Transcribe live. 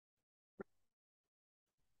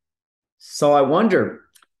So I wonder,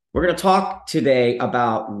 we're going to talk today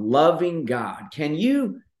about loving God. Can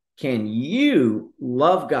you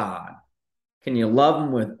love God? Can you love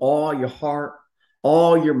him with all your heart,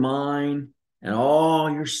 all your mind, and all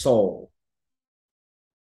your soul?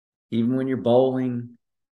 Even when you're bowling,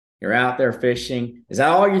 you're out there fishing, is that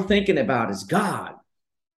all you're thinking about is God,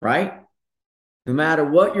 right? No matter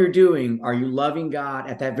what you're doing, are you loving God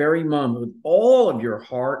at that very moment with all of your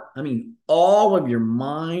heart? I mean, all of your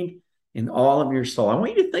mind and all of your soul. I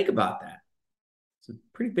want you to think about that. It's a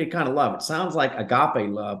pretty big kind of love. It sounds like agape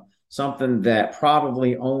love, something that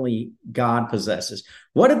probably only God possesses.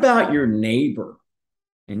 What about your neighbor?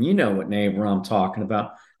 And you know what neighbor I'm talking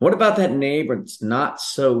about. What about that neighbor that's not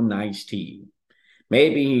so nice to you?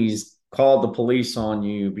 Maybe he's called the police on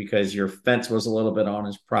you because your fence was a little bit on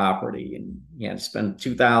his property and you had to spend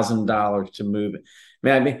 $2,000 to move it.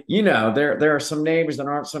 Man, there are some neighbors that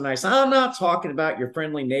aren't so nice. I'm not talking about your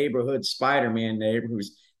friendly neighborhood Spider-Man neighbor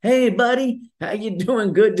who's, hey, buddy, how you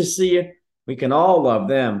doing? Good to see you. We can all love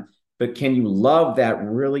them, but can you love that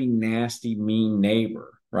really nasty, mean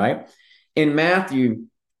neighbor, right? In Matthew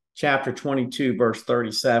chapter 22, verse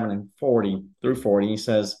 37 and 40 through 40, he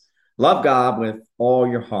says, love God with all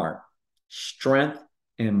your heart, strength,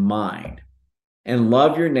 and mind, and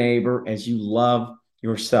love your neighbor as you love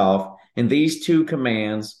yourself. And these two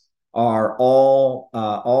commands are all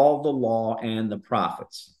the law and the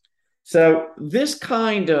prophets. So this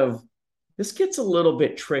gets a little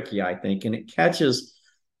bit tricky, I think, and it catches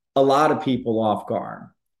a lot of people off guard.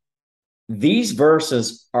 These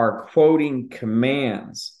verses are quoting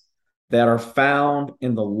commands that are found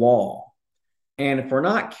in the law. And if we're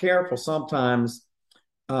not careful, sometimes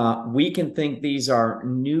we can think these are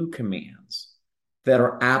new commands that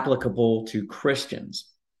are applicable to Christians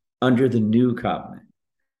under the new covenant.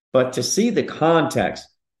 But to see the context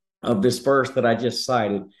of this verse that I just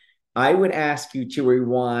cited, I would ask you to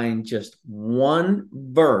rewind just one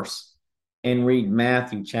verse and read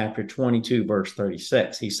Matthew chapter 22, verse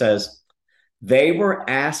 36. He says, they were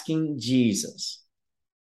asking Jesus,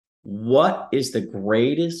 what is the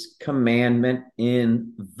greatest commandment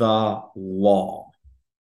in the law?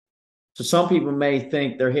 So some people may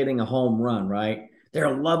think they're hitting a home run, right?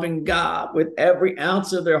 They're loving God with every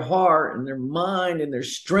ounce of their heart and their mind and their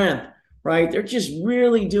strength, right? They're just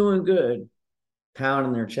really doing good,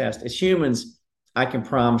 pounding their chest. As humans, I can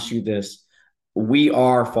promise you this, we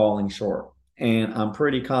are falling short. And I'm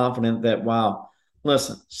pretty confident that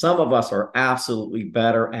listen, some of us are absolutely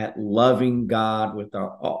better at loving God with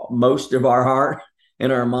most of our heart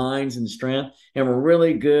and our minds and strength, and we're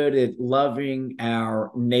really good at loving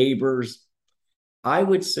our neighbors. I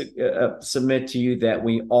would submit to you that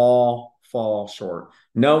we all fall short.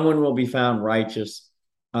 No one will be found righteous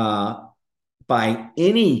uh, by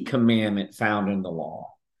any commandment found in the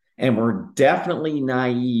law. And we're definitely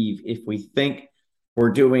naive if we think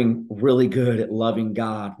we're doing really good at loving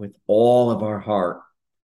God with all of our heart.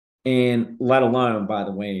 And let alone, by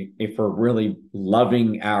the way, if we're really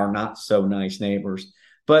loving our not so nice neighbors.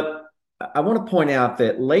 But I want to point out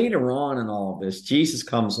that later on in all of this, Jesus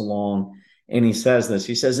comes along and he says this.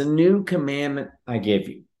 He says, a new commandment I give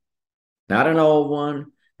you, not an old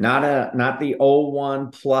one, not the old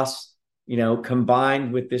one plus,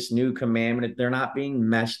 combined with this new commandment. They're not being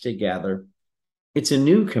meshed together. It's a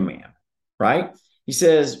new command, right? He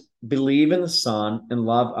says, believe in the Son and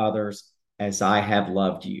love others as I have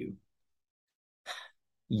loved you.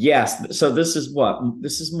 Yes. So this is what?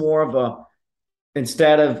 This is more of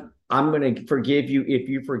instead of I'm going to forgive you if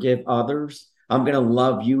you forgive others, I'm going to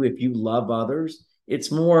love you if you love others. It's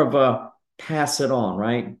more of a pass it on,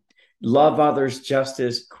 right? Love others just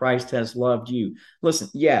as Christ has loved you. Listen,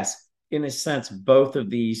 yes, in a sense, both of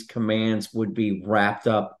these commands would be wrapped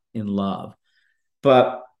up in love,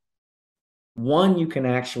 but one you can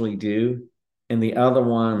actually do, and the other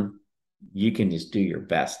one you can just do your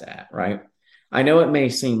best at, right? I know it may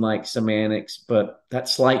seem like semantics, but that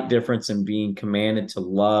slight difference in being commanded to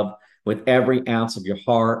love with every ounce of your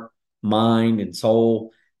heart, mind, and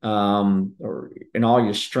soul, or in all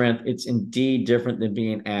your strength, it's indeed different than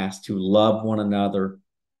being asked to love one another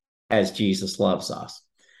as Jesus loves us.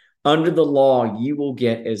 Under the law, you will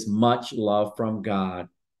get as much love from God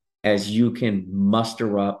as you can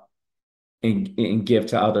muster up and give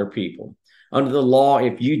to other people. Under the law,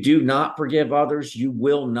 if you do not forgive others, you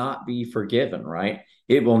will not be forgiven, right?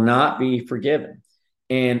 It will not be forgiven.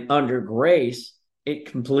 And under grace,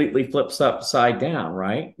 it completely flips upside down,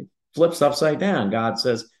 right? It flips upside down. God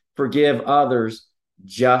says, forgive others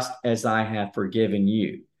just as I have forgiven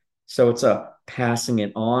you. So it's a passing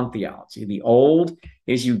it on theology. The old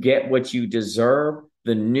is you get what you deserve.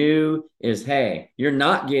 The new is, hey, you're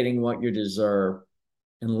not getting what you deserve.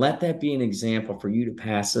 And let that be an example for you to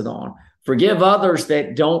pass it on. Forgive others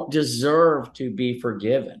that don't deserve to be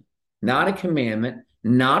forgiven. Not a commandment,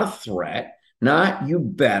 not a threat, not you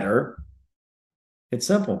better. It's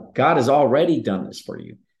simple. God has already done this for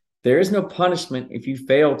you. There is no punishment if you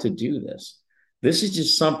fail to do this. This is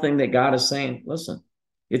just something that God is saying, listen,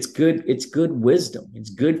 it's good. It's good wisdom.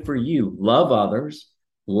 It's good for you. Love others,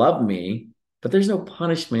 love me, but there's no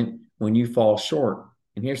punishment when you fall short.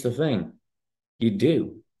 And here's the thing, you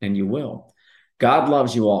do, and you will. God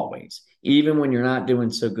loves you always, even when you're not doing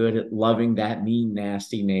so good at loving that mean,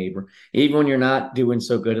 nasty neighbor, even when you're not doing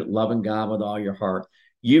so good at loving God with all your heart.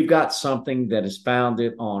 You've got something that is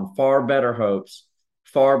founded on far better hopes,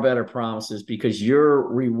 far better promises, because your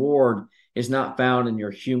reward is not found in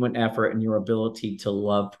your human effort and your ability to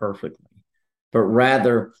love perfectly, but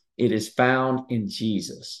rather it is found in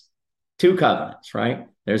Jesus. Two covenants, right?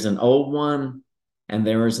 There's an old one and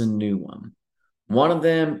there is a new one. One of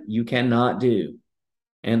them you cannot do,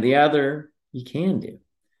 and the other you can do.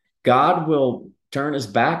 God will turn his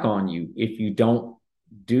back on you if you don't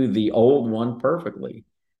do the old one perfectly.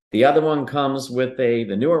 The other one comes with the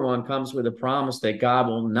newer one comes with a promise that God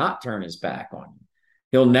will not turn his back on you.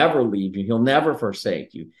 He'll never leave you. He'll never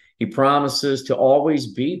forsake you. He promises to always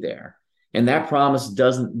be there. And that promise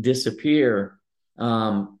doesn't disappear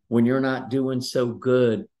when you're not doing so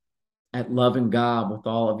good at loving God with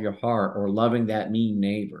all of your heart or loving that mean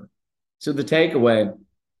neighbor. So the takeaway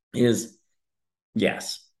is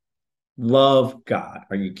yes, love God.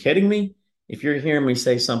 Are you kidding me? If you're hearing me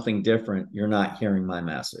say something different, you're not hearing my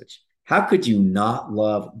message. How could you not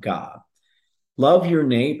love God? Love your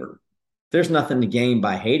neighbor. There's nothing to gain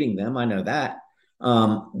by hating them. I know that.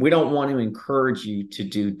 We don't want to encourage you to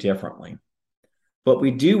do differently. But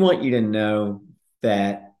we do want you to know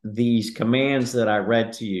that these commands that I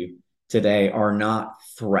read to you today are not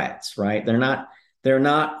threats, right? They're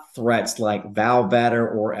not threats like vow better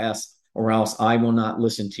or else I will not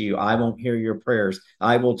listen to you. I won't hear your prayers.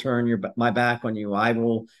 I will turn my back on you. I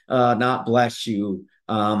will not bless you.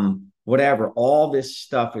 Whatever. All this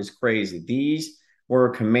stuff is crazy. These were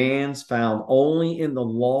commands found only in the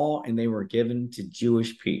law, and they were given to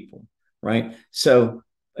Jewish people, right? So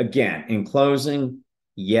again, in closing,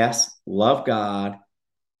 yes, love God,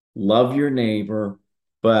 love your neighbor,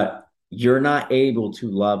 but you're not able to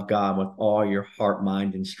love God with all your heart,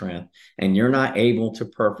 mind, and strength. And you're not able to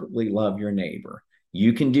perfectly love your neighbor.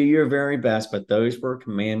 You can do your very best, but those were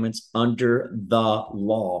commandments under the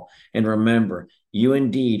law. And remember, you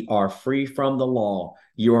indeed are free from the law.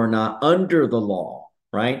 You are not under the law,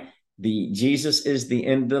 right? Jesus is the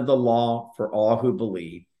end of the law for all who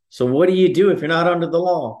believe. So what do you do if you're not under the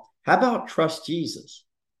law? How about trust Jesus?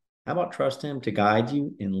 How about trust him to guide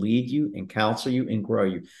you and lead you and counsel you and grow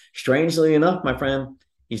you? Strangely enough, my friend,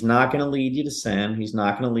 he's not going to lead you to sin. He's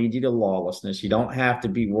not going to lead you to lawlessness. You don't have to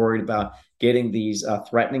be worried about getting these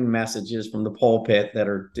threatening messages from the pulpit that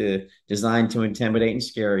are designed to intimidate and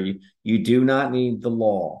scare you. You do not need the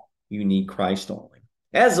law. You need Christ only.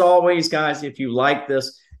 As always, guys, if you like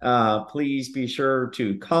this, please be sure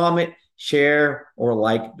to comment, share, or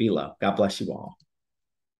like below. God bless you all.